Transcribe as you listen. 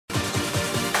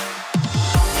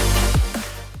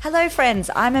Hello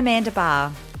friends, I'm Amanda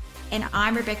Barr. And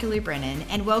I'm Rebecca Lou Brennan,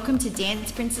 and welcome to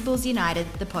Dance Principles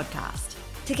United, the podcast.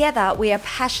 Together, we are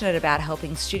passionate about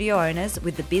helping studio owners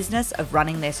with the business of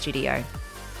running their studio.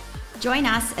 Join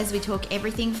us as we talk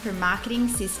everything from marketing,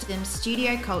 systems,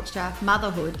 studio culture,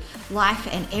 motherhood,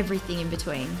 life, and everything in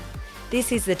between.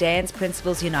 This is the Dance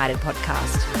Principles United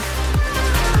podcast.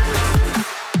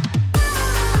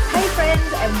 Hey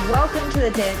friends, and welcome to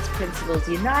the Dance Principles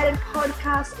United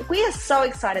podcast. We are so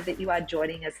excited that you are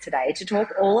joining us today to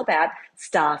talk all about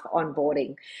staff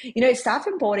onboarding. You know, staff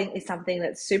onboarding is something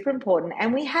that's super important,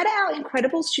 and we had our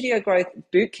incredible studio growth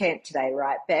bootcamp today,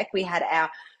 right, Beck? We had our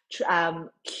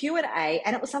Q&A,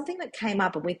 and it was something that came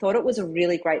up, and we thought it was a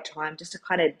really great time just to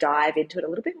kind of dive into it a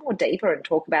little bit more deeper and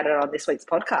talk about it on this week's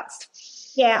podcast.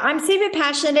 Yeah, I'm super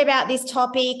passionate about this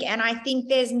topic, and I think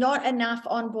there's not enough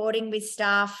onboarding with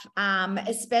staff,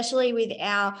 especially with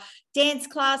our dance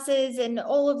classes and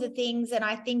all of the things. And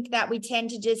I think that we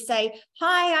tend to just say,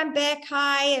 hi, I'm Beck,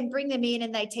 hi, and bring them in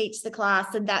and they teach the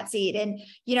class and that's it. And,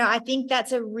 you know, I think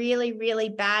that's a really, really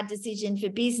bad decision for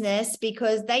business,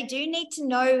 because they do need to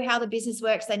know how the business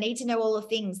works. They need to know all the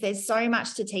things. There's so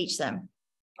much to teach them.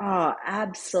 Oh,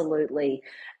 absolutely.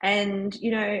 And,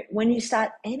 you know, when you start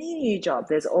any new job,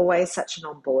 there's always such an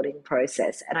onboarding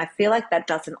process. And I feel like that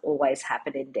doesn't always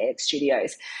happen in dance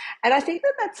studios. And I think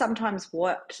that that's sometimes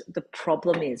what the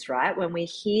problem is, right? When we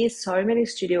hear so many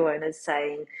studio owners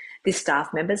saying this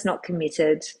staff member's not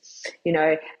committed, you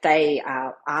know, they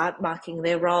aren't marking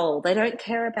their role, they don't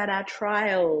care about our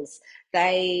trials,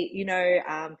 they,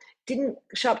 didn't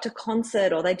show up to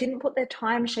concert, or they didn't put their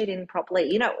timesheet in properly.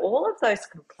 You know, all of those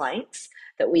complaints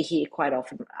that we hear quite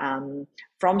often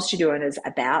from studio owners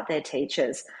about their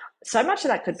teachers, so much of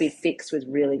that could be fixed with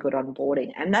really good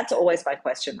onboarding. And that's always my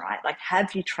question, right? Like,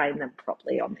 have you trained them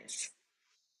properly on this?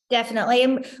 Definitely.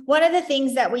 And one of the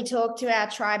things that we talk to our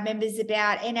tribe members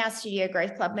about and our Studio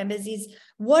Growth Club members is,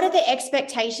 what are the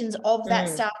expectations of that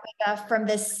staff member from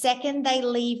the second they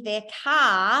leave their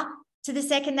car to the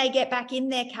second they get back in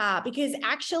their car? Because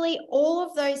actually all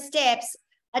of those steps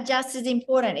are just as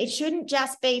important. It shouldn't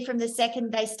just be from the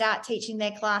second they start teaching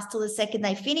their class till the second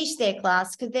they finish their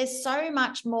class, because there's so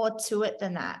much more to it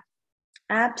than that.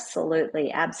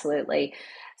 Absolutely, absolutely.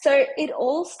 So it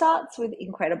all starts with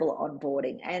incredible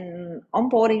onboarding. And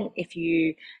onboarding, if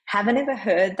you haven't ever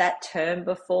heard that term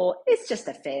before, it's just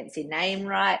a fancy name,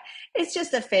 right? It's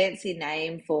just a fancy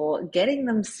name for getting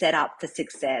them set up for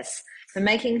success, for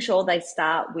making sure they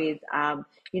start with,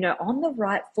 on the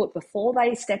right foot before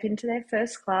they step into their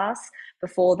first class,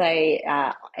 before they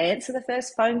answer the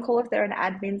first phone call if they're an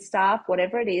admin staff,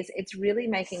 whatever it is. It's really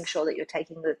making sure that you're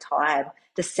taking the time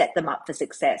to set them up for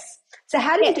success. So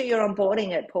how do you do your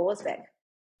onboarding at Pause then?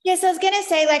 Yes, I was going to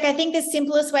say, I think the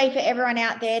simplest way for everyone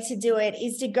out there to do it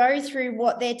is to go through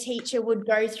what their teacher would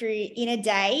go through in a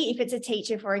day, if it's a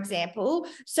teacher, for example.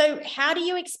 So how do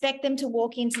you expect them to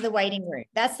walk into the waiting room?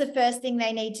 That's the first thing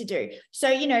they need to do. So,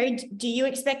 do you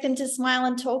expect them to smile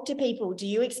and talk to people? Do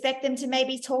you expect them to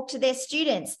maybe talk to their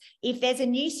students? If there's a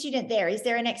new student there, is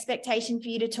there an expectation for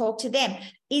you to talk to them?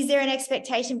 Is there an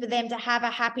expectation for them to have a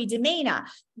happy demeanor?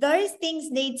 Those things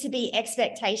need to be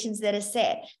expectations that are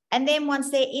set. And then once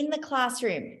they're in the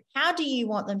classroom, how do you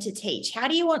want them to teach? How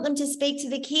do you want them to speak to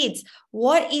the kids?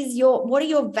 What are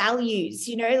your values?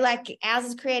 Ours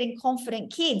is creating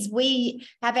confident kids. We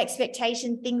have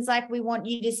expectations, things like we want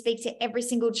you to speak to every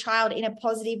single child in a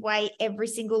positive way, every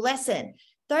single lesson.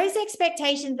 Those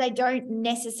expectations they don't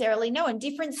necessarily know, and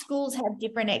different schools have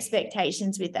different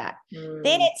expectations with that.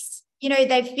 Then it's,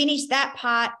 they've finished that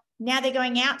part. Now they're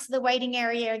going out to the waiting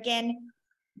area again.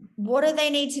 What do they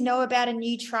need to know about a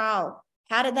new trial?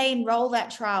 How do they enroll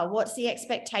that trial? What's the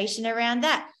expectation around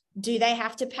that? Do they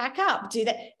have to pack up?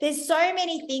 There's so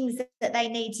many things that they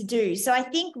need to do. So I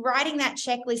think writing that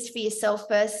checklist for yourself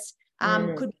first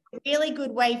could be a really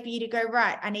good way for you to go,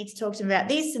 right, I need to talk to them about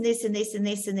this and this and this and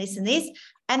this and this and this.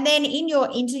 And then in your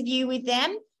interview with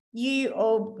them,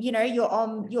 your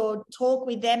talk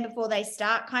with them before they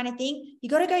start kind of thing, you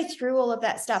got to go through all of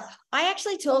that stuff. I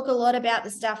actually talk a lot about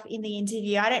the stuff in the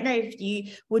interview. I don't know if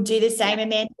you would do the same,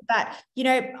 Amanda, but,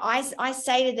 I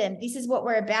say to them, this is what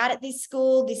we're about at this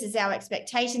school. This is our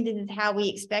expectation. This is how we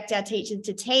expect our teachers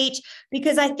to teach.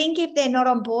 Because I think if they're not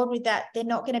on board with that, they're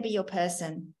not going to be your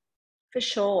person. For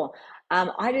sure.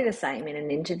 I do the same in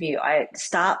an interview. I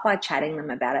start by chatting them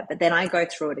about it, but then I go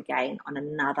through it again on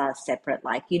another separate,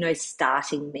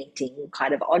 starting meeting,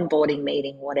 kind of onboarding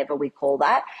meeting, whatever we call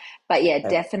that. But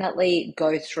definitely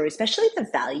go through, especially the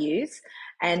values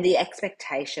and the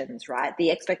expectations, right?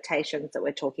 The expectations that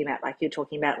we're talking about, like you're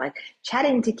talking about, like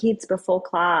chatting to kids before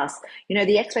class,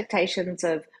 the expectations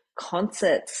of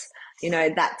concerts,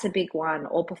 that's a big one,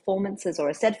 or performances or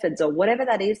a Stedfords or whatever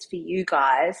that is for you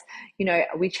guys.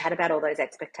 We chat about all those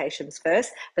expectations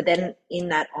first, but then in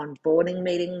that onboarding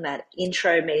meeting, that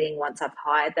intro meeting, once I've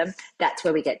hired them, that's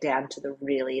where we get down to the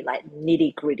really like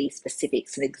nitty gritty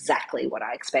specifics of exactly what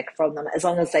I expect from them, as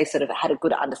long as they sort of had a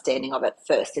good understanding of it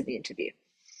first in the interview.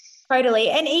 Totally.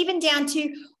 And even down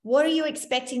to, what are you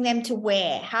expecting them to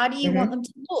wear? How do you want them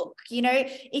to look?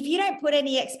 If you don't put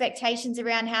any expectations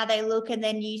around how they look and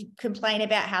then you complain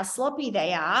about how sloppy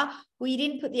they are, well, you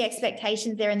didn't put the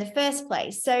expectations there in the first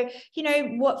place. So,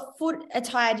 what foot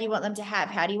attire do you want them to have?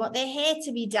 How do you want their hair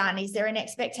to be done? Is there an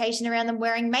expectation around them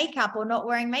wearing makeup or not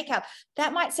wearing makeup?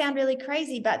 That might sound really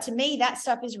crazy, but to me, that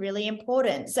stuff is really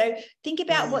important. So think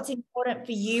about what's important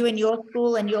for you and your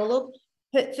school and your look.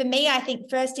 But for me, I think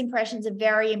first impressions are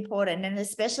very important. And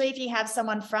especially if you have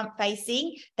someone front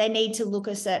facing, they need to look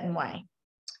a certain way.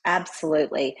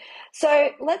 Absolutely.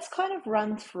 So let's kind of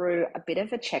run through a bit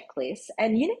of a checklist,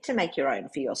 and you need to make your own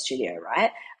for your studio,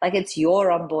 right? Like, it's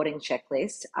your onboarding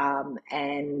checklist.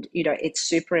 And, it's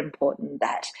super important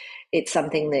that it's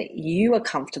something that you are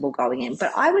comfortable going in.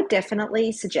 But I would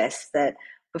definitely suggest that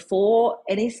before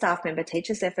any staff member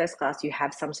teaches their first class, you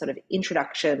have some sort of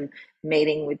introduction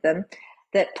meeting with them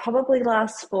that probably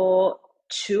lasts for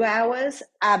 2 hours,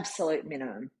 absolute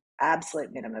minimum,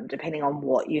 depending on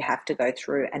what you have to go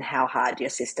through and how hard your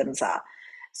systems are.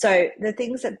 So the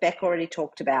things that Beck already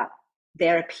talked about,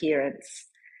 their appearance,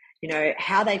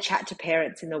 how they chat to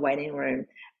parents in the waiting room,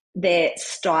 their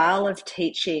style of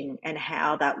teaching and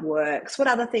how that works. What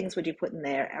other things would you put in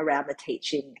there around the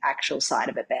teaching actual side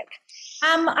of it, Beck?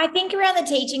 I think around the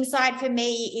teaching side for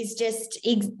me is just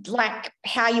like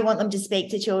how you want them to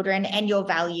speak to children and your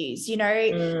values. Is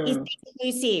it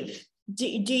inclusive? Do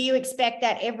you expect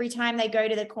that every time they go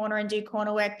to the corner and do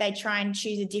corner work, they try and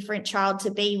choose a different child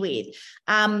to be with?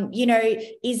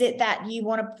 Is it that you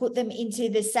want to put them into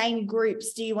the same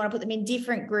groups? Do you want to put them in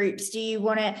different groups? Do you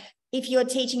want to, if you're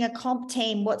teaching a comp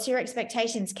team, what's your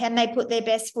expectations? Can they put their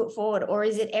best foot forward, or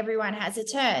is it everyone has a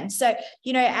turn? So,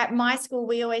 at my school,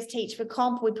 we always teach for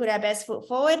comp, we put our best foot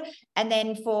forward. And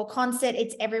then for concert,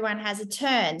 it's everyone has a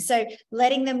turn. So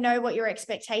letting them know what your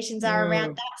expectations are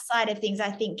around that side of things,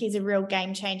 I think, is a real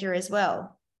game changer as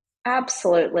well.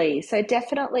 Absolutely. So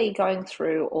definitely going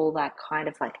through all that kind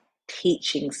of like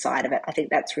teaching side of it, I think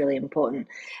that's really important.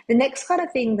 The next kind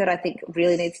of thing that I think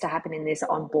really needs to happen in this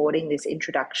onboarding, this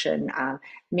introduction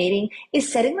meeting,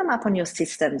 is setting them up on your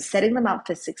systems, setting them up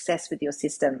for success with your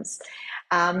systems.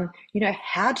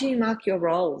 How do you mark your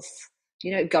roles?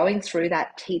 Going through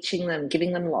that, teaching them,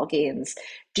 giving them logins.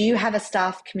 Do you have a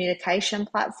staff communication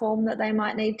platform that they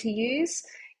might need to use?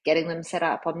 Getting them set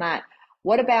up on that.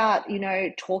 What about,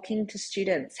 talking to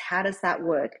students? How does that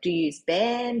work? Do you use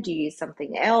Band? Do you use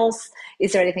something else?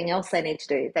 Is there anything else they need to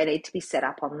do? They need to be set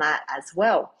up on that as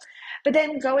well. But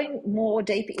then going more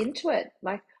deep into it,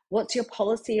 like, what's your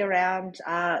policy around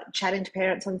chatting to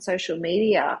parents on social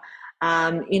media?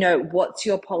 What's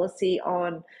your policy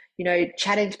on,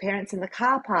 chatting to parents in the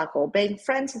car park or being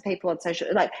friends with people on social,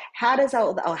 like, how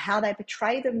they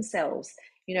portray themselves,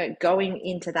 going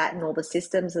into that and all the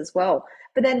systems as well.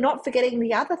 But then not forgetting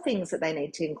the other things that they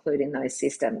need to include in those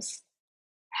systems.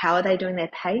 How are they doing their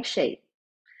pay sheet?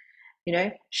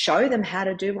 Show them how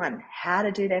to do one, how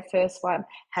to do their first one.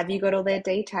 Have you got all their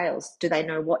details? Do they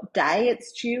know what day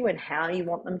it's due and how you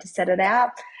want them to set it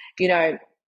out?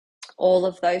 All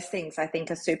of those things I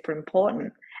think are super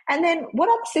important. And then what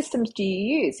other systems do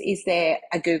you use? Is there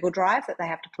a Google Drive that they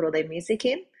have to put all their music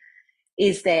in?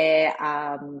 Is there,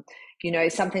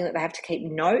 something that they have to keep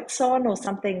notes on or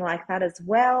something like that as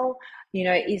well?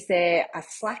 Is there a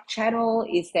Slack channel?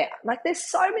 Is there, there's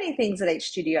so many things that each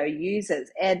studio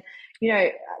uses. And,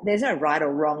 there's no right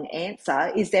or wrong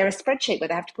answer. Is there a spreadsheet where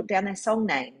they have to put down their song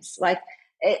names?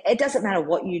 It doesn't matter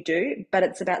what you do, but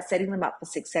it's about setting them up for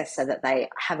success so that they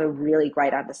have a really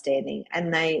great understanding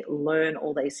and they learn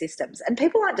all these systems. And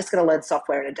people aren't just going to learn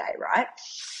software in a day, right?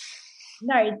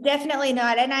 No, definitely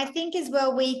not. And I think as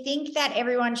well, we think that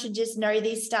everyone should just know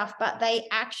this stuff, but they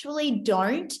actually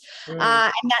don't. And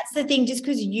that's the thing, just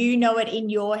because you know it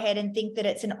in your head and think that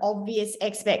it's an obvious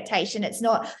expectation. It's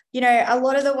not, a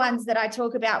lot of the ones that I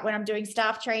talk about when I'm doing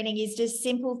staff training is just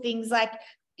simple things like,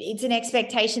 it's an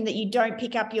expectation that you don't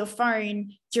pick up your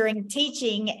phone during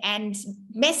teaching and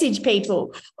message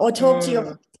people or talk to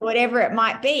your, whatever it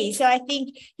might be. So I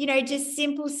think, just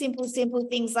simple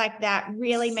things like that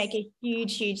really make a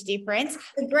huge difference.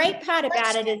 The great part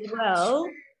about it as well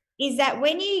is that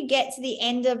when you get to the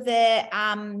end of the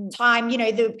time,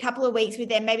 the couple of weeks with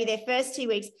them, maybe their first 2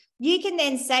 weeks, you can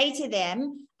then say to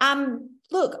them,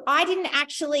 look, I didn't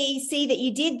actually see that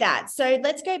you did that. So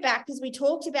let's go back, because we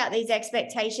talked about these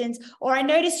expectations, or I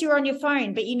noticed you're on your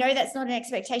phone, but you know that's not an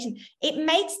expectation. It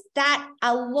makes that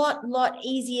a lot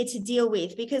easier to deal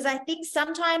with, because I think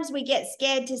sometimes we get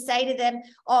scared to say to them,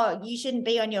 oh, you shouldn't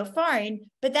be on your phone,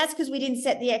 but that's because we didn't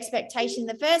set the expectation in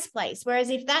the first place. Whereas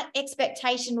if that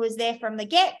expectation was there from the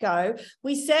get-go,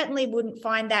 we certainly wouldn't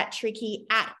find that tricky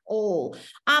at all.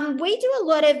 We do a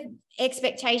lot of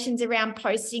expectations around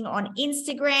posting on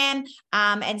Instagram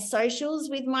and socials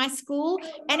with my school.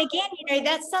 And again, you know,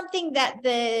 that's something that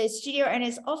the studio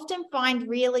owners often find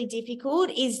really difficult,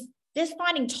 is just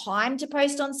finding time to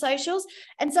post on socials.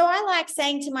 And so I like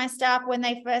saying to my staff when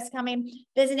they first come in,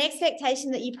 there's an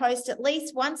expectation that you post at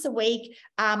least once a week,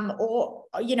 or,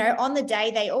 you know, on the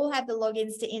day. They all have the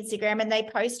logins to Instagram and they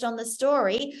post on the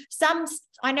story.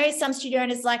 I know some studio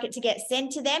owners like it to get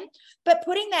sent to them, but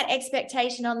putting that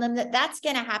expectation on them that that's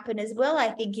going to happen as well, I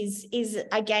think is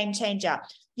a game changer.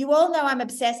 You all know I'm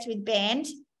obsessed with band.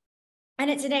 And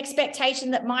it's an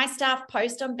expectation that my staff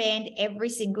post on band every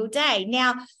single day.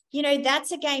 Now, you know,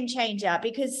 that's a game changer,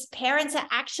 because parents are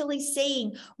actually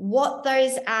seeing what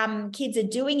those kids are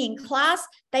doing in class.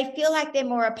 They feel like they're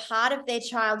more a part of their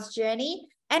child's journey.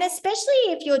 And especially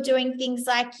if you're doing things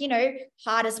like, you know,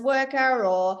 hardest worker,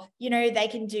 or, you know, they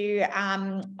can do,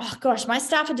 oh gosh, my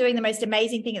staff are doing the most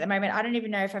amazing thing at the moment. I don't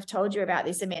even know if I've told you about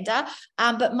this, Amanda,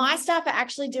 but my staff are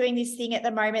actually doing this thing at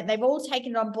the moment. They've all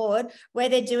taken it on board, where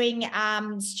they're doing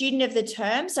student of the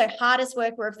term, so hardest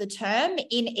worker of the term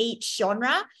in each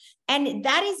genre. And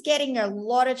that is getting a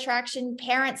lot of traction.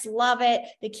 Parents love it.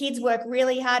 The kids work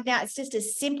really hard now. It's just a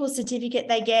simple certificate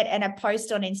they get and a post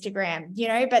on Instagram, you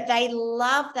know, but they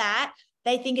love that.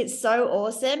 They think it's so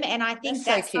awesome. And I think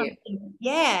that's so cute.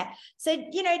 Yeah. So,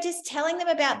 you know, just telling them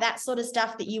about that sort of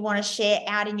stuff that you want to share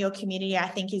out in your community, I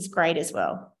think is great as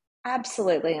well.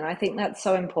 Absolutely. And I think that's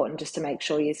so important, just to make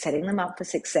sure you're setting them up for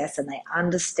success and they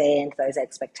understand those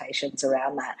expectations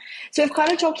around that. So we've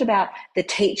kind of talked about the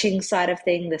teaching side of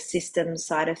things, the systems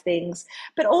side of things,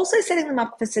 but also setting them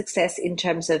up for success in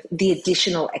terms of the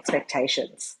additional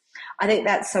expectations. I think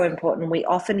that's so important. We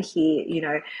often hear, you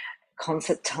know,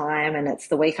 concert time and it's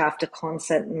the week after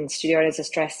concert and studio owners are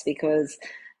stressed because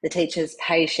the teacher's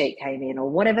pay sheet came in or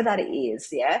whatever that is.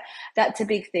 Yeah, that's a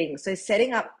big thing. So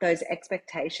setting up those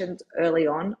expectations early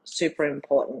on, super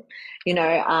important. You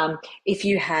know, if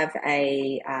you have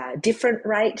a different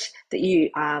rate that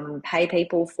you pay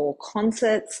people for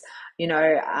concerts, you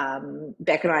know,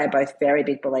 Beck and I are both very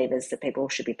big believers that people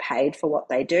should be paid for what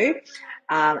they do.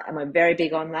 And we're very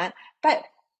big on that. But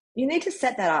you need to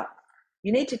set that up.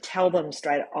 You need to tell them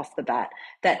straight off the bat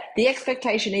that the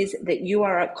expectation is that you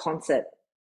are at concert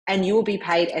and you will be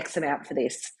paid X amount for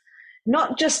this.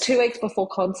 Not just 2 weeks before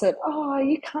concert, oh, are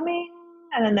you coming?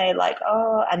 And then they're like,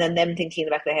 oh, and then them thinking in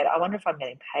the back of their head, I wonder if I'm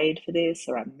getting paid for this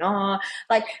or I'm not.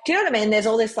 Like, do you know what I mean? There's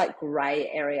all this like grey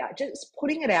area. Just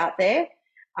putting it out there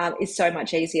is so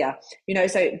much easier. You know,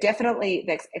 so definitely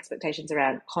the expectations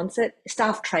around concert,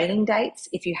 staff training dates,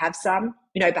 if you have some,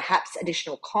 you know, perhaps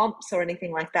additional comps or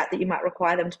anything like that you might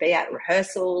require them to be at,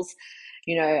 rehearsals,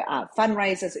 you know,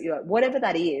 fundraisers, you know, whatever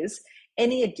that is.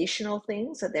 Any additional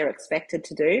things that they're expected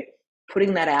to do,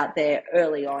 putting that out there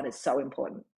early on is so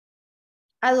important.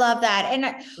 I love that. And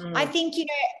I think, you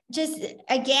know, just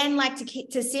again, like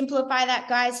to simplify that,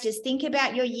 guys, just think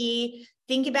about your year,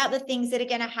 think about the things that are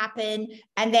going to happen,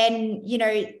 and then, you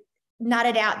know, nut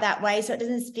it out that way so it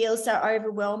doesn't feel so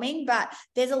overwhelming. But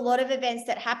there's a lot of events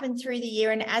that happen through the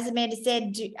year. And as Amanda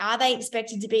said, are they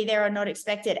expected to be there or not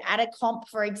expected? At a comp,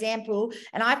 for example,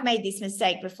 and I've made this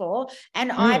mistake before,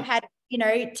 and I've had, you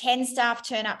know, 10 staff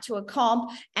turn up to a comp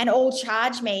and all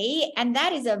charge me. And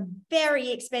that is a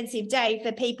very expensive day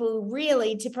for people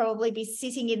really to probably be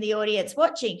sitting in the audience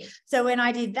watching. So when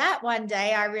I did that one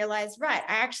day, I realized, right,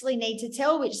 I actually need to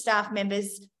tell which staff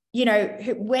members, you know,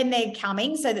 when they're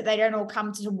coming, so that they don't all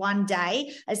come to one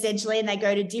day essentially and they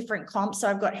go to different comps. So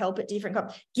I've got help at different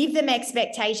comps. Give them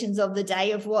expectations of the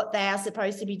day of what they are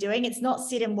supposed to be doing. It's not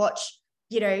sit and watch,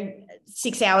 you know,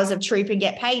 6 hours of troop and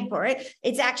get paid for it.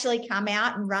 It's actually come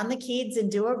out and run the kids and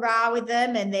do a rah with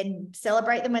them and then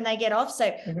celebrate them when they get off.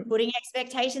 So putting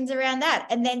expectations around that,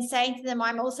 and then saying to them,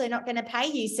 I'm also not going to pay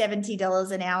you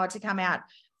 $70 an hour to come out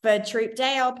for troop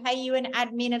day. I'll pay you an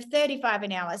admin of $35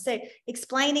 an hour. So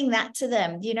explaining that to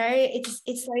them, you know, it's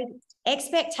those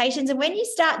expectations. And when you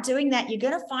start doing that, you're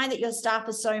going to find that your staff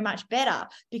are so much better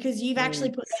because you've actually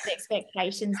put those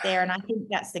expectations there. And I think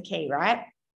that's the key, right?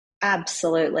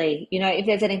 Absolutely. You know, if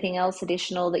there's anything else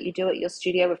additional that you do at your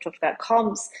studio, we've talked about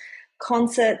comps,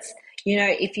 concerts,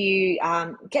 If you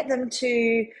get them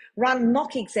to run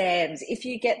mock exams, if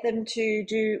you get them to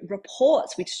do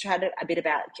reports, we just chatted a bit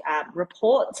about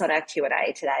reports on our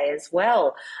Q&A today as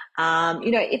well.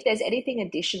 If there's anything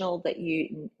additional that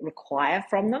you require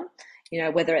from them,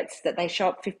 whether it's that they show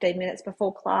up 15 minutes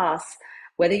before class,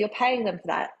 whether you're paying them for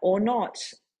that or not.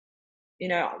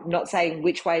 I'm not saying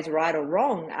which way is right or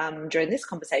wrong during this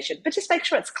conversation, but just make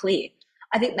sure it's clear.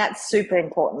 I think that's super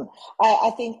important.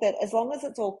 I think that as long as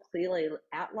it's all clearly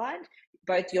outlined,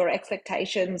 both your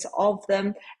expectations of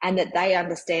them and that they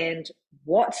understand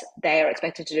what they are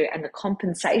expected to do and the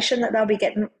compensation that they'll be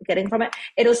getting from it,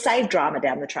 it'll save drama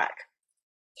down the track.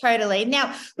 Totally.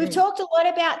 Now, we've talked a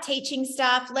lot about teaching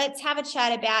staff. Let's have a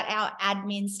chat about our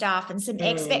admin staff and some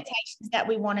expectations that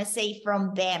we want to see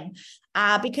from them,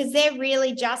 because they're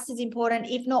really just as important,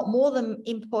 if not more than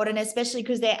important, especially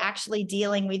because they're actually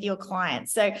dealing with your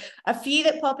clients. So a few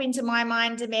that pop into my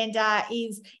mind, Amanda,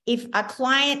 is if a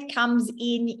client comes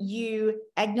in, you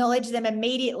acknowledge them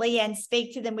immediately and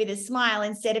speak to them with a smile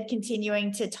instead of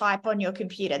continuing to type on your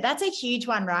computer. That's a huge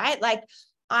one, right? Like,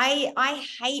 I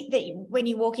hate that when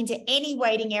you walk into any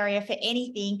waiting area for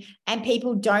anything and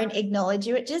people don't acknowledge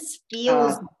you. It just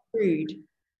feels rude.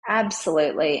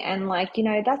 Absolutely. And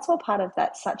that's all part of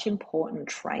that such important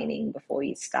training before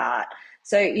you start.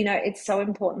 So, it's so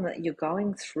important that you're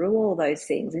going through all those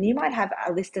things, and you might have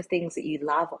a list of things that you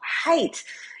love or hate,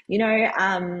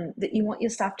 that you want your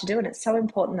staff to do. And it's so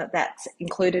important that that's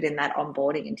included in that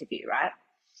onboarding interview, right?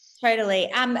 Totally.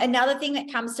 Another thing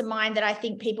that comes to mind that I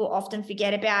think people often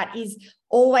forget about is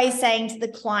always saying to the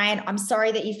client, I'm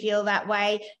sorry that you feel that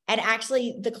way. And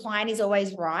actually the client is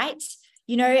always right,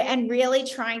 and really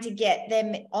trying to get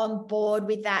them on board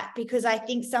with that, because I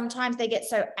think sometimes they get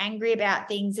so angry about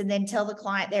things and then tell the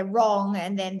client they're wrong.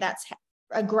 And then that's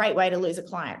a great way to lose a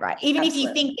client, right? Even Absolutely. If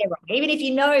you think they're wrong, even if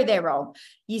you know they're wrong,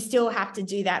 you still have to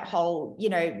do that whole,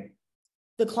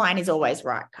 the client is always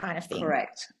right kind of thing.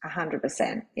 Correct.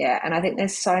 100%. Yeah. And I think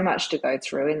there's so much to go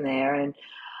through in there. And,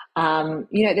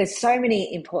 there's so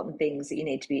many important things that you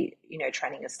need to be,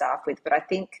 training your staff with. But I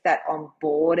think that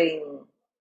onboarding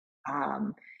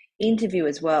interview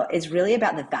as well is really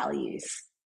about the values,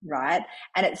 right?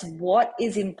 And it's what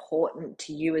is important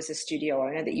to you as a studio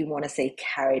owner that you want to see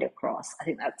carried across. I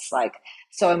think that's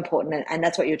so important. And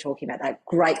that's what you're talking about, that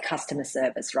great customer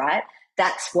service, right?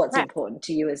 That's what's important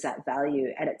to you, is that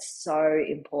value. And it's so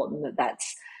important that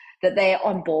they're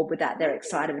on board with that. They're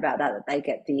excited about that they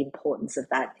get the importance of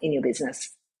that in your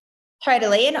business.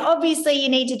 Totally. And obviously you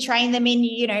need to train them in,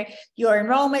 your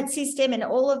enrollment system and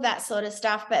all of that sort of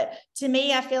stuff. But to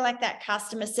me, I feel like that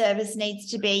customer service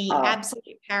needs to be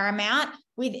absolutely paramount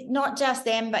with not just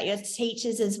them, but your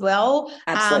teachers as well.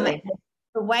 Absolutely.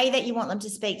 The way that you want them to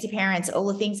speak to parents, all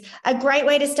the things. A great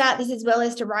way to start this as well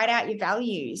is to write out your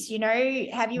values.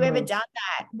 Have you ever done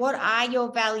that? What are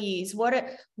your values? What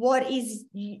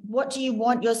do you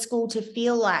want your school to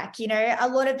feel like? A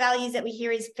lot of values that we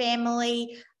hear is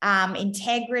family,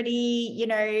 integrity.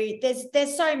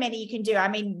 There's so many you can do. I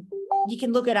mean, you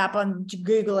can look it up on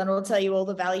Google and it'll tell you all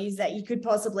the values that you could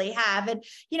possibly have, and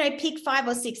pick 5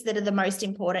 or 6 that are the most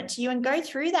important to you and go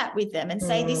through that with them and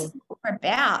say this is what we're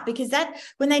about, because that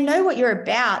when they know what you're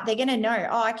about, they're going to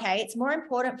know, okay, it's more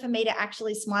important for me to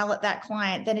actually smile at that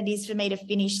client than it is for me to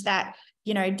finish that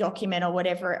document or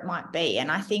whatever it might be.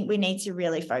 And I think we need to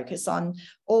really focus on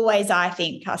always, I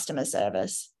think, customer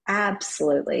service.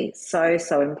 Absolutely. So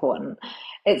important.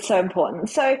 It's so important.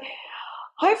 So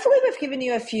hopefully we've given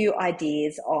you a few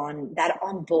ideas on that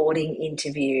onboarding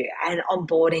interview and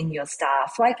onboarding your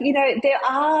staff. There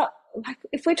are,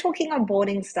 if we're talking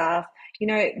onboarding staff,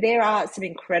 there are some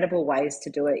incredible ways to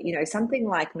do it. Something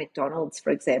like McDonald's,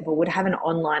 for example, would have an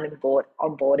online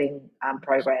onboarding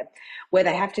program where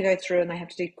they have to go through and they have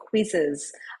to do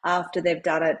quizzes after they've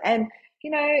done it. And,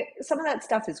 some of that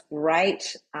stuff is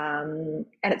great, and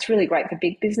it's really great for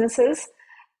big businesses.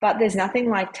 But there's nothing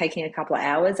like taking a couple of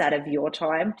hours out of your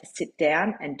time to sit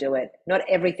down and do it. Not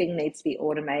everything needs to be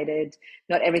automated.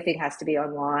 Not everything has to be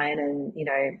online. And,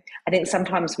 I think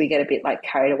sometimes we get a bit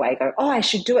carried away, go, oh, I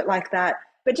should do it like that.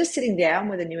 But just sitting down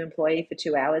with a new employee for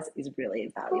 2 hours is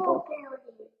really valuable.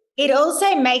 It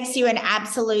also makes you an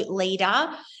absolute leader.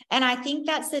 And I think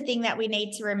that's the thing that we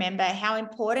need to remember, how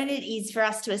important it is for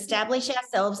us to establish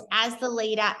ourselves as the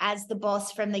leader, as the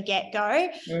boss from the get-go.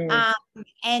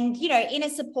 And, in a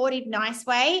supportive, nice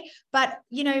way, but,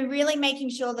 really making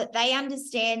sure that they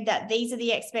understand that these are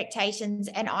the expectations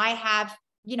and I have,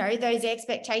 those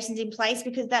expectations in place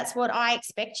because that's what I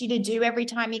expect you to do every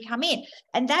time you come in.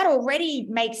 And that already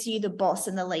makes you the boss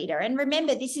and the leader. And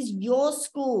remember, this is your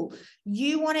school.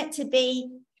 You want it to be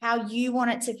how you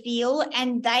want it to feel,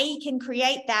 and they can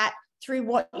create that through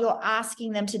what you're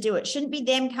asking them to do. It shouldn't be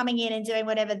them coming in and doing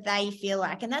whatever they feel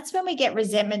like. And that's when we get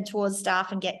resentment towards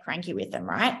staff and get cranky with them,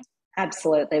 right?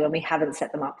 Absolutely, when we haven't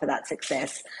set them up for that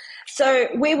success. So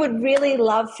we would really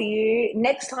love for you,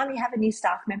 next time you have a new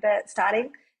staff member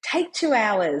starting, take 2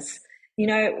 hours,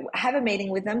 have a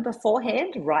meeting with them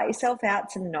beforehand, write yourself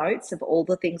out some notes of all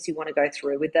the things you want to go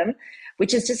through with them,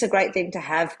 which is just a great thing to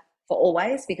have for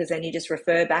always, because then you just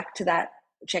refer back to that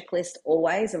checklist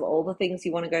always of all the things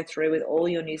you want to go through with all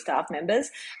your new staff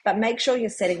members. But make sure you're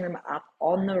setting them up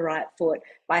on the right foot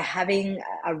by having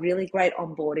a really great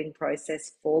onboarding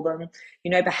process for them.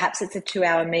 Perhaps it's a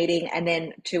 2-hour meeting, and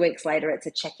then 2 weeks later it's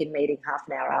a check-in meeting half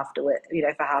an hour afterward,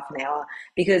 for half an hour.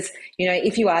 Because,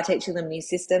 if you are teaching them new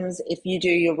systems, if you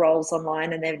do your roles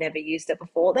online and they've never used it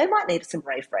before, they might need some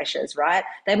refreshers, right?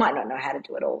 They might not know how to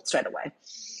do it all straight away.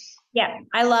 Yeah,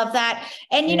 I love that.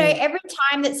 And, every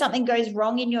time that something goes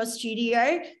wrong in your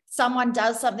studio, someone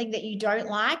does something that you don't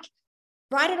like,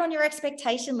 write it on your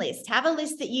expectation list. Have a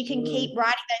list that you can keep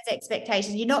writing those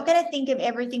expectations. You're not going to think of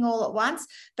everything all at once,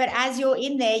 but as you're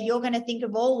in there, you're going to think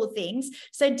of all the things.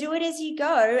 So do it as you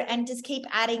go and just keep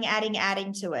adding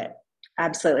to it.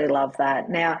 Absolutely love that.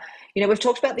 Now, we've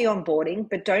talked about the onboarding,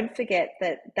 but don't forget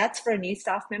that that's for a new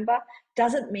staff member.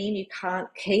 Doesn't mean you can't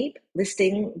keep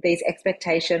listing these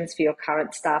expectations for your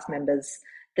current staff members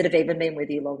that have even been with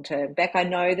you long term. Beck, I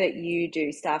know that you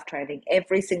do staff training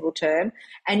every single term,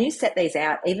 and you set these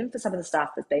out even for some of the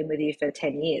staff that's been with you for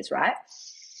 10 years, right?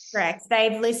 Correct.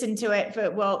 They've listened to it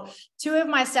for, 2 of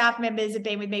my staff members have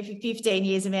been with me for 15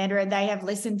 years, Amanda, and they have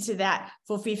listened to that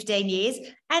for 15 years,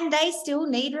 and they still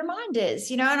need reminders,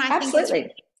 and I think it's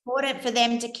really important for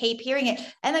them to keep hearing it.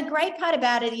 And the great part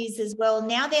about it is as well,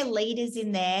 now they're leaders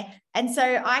in there. And so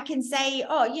I can say,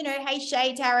 hey,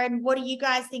 Shay, Taryn, what do you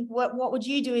guys think? What would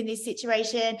you do in this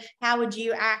situation? How would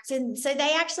you act? And so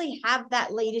they actually have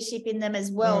that leadership in them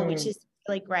as well, which is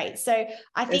really great. So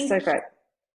I think it's so great.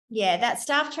 Yeah, that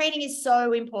staff training is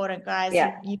so important, guys.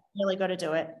 Yeah. You've really got to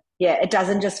do it. Yeah, it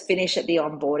doesn't just finish at the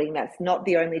onboarding. That's not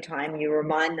the only time you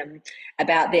remind them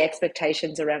about the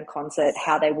expectations around concert,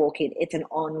 how they walk in. It's an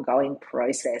ongoing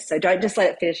process. So don't just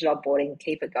let it finish at onboarding,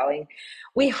 keep it going.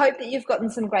 We hope that you've gotten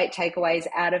some great takeaways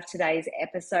out of today's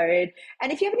episode.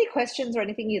 And if you have any questions or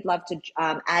anything you'd love to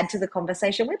add to the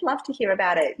conversation, we'd love to hear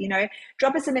about it.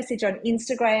 Drop us a message on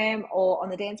Instagram or on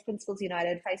the Dance Principles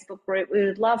United Facebook group. We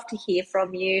would love to hear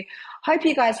from you. Hope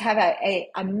you guys have an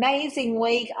amazing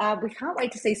week. We can't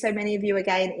wait to see so many of you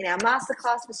again in our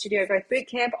masterclass for Studio Growth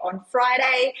Bootcamp on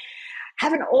Friday.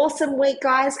 Have an awesome week,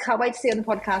 guys. Can't wait to see you on the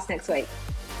podcast next week.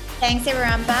 Thanks,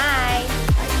 everyone. Bye.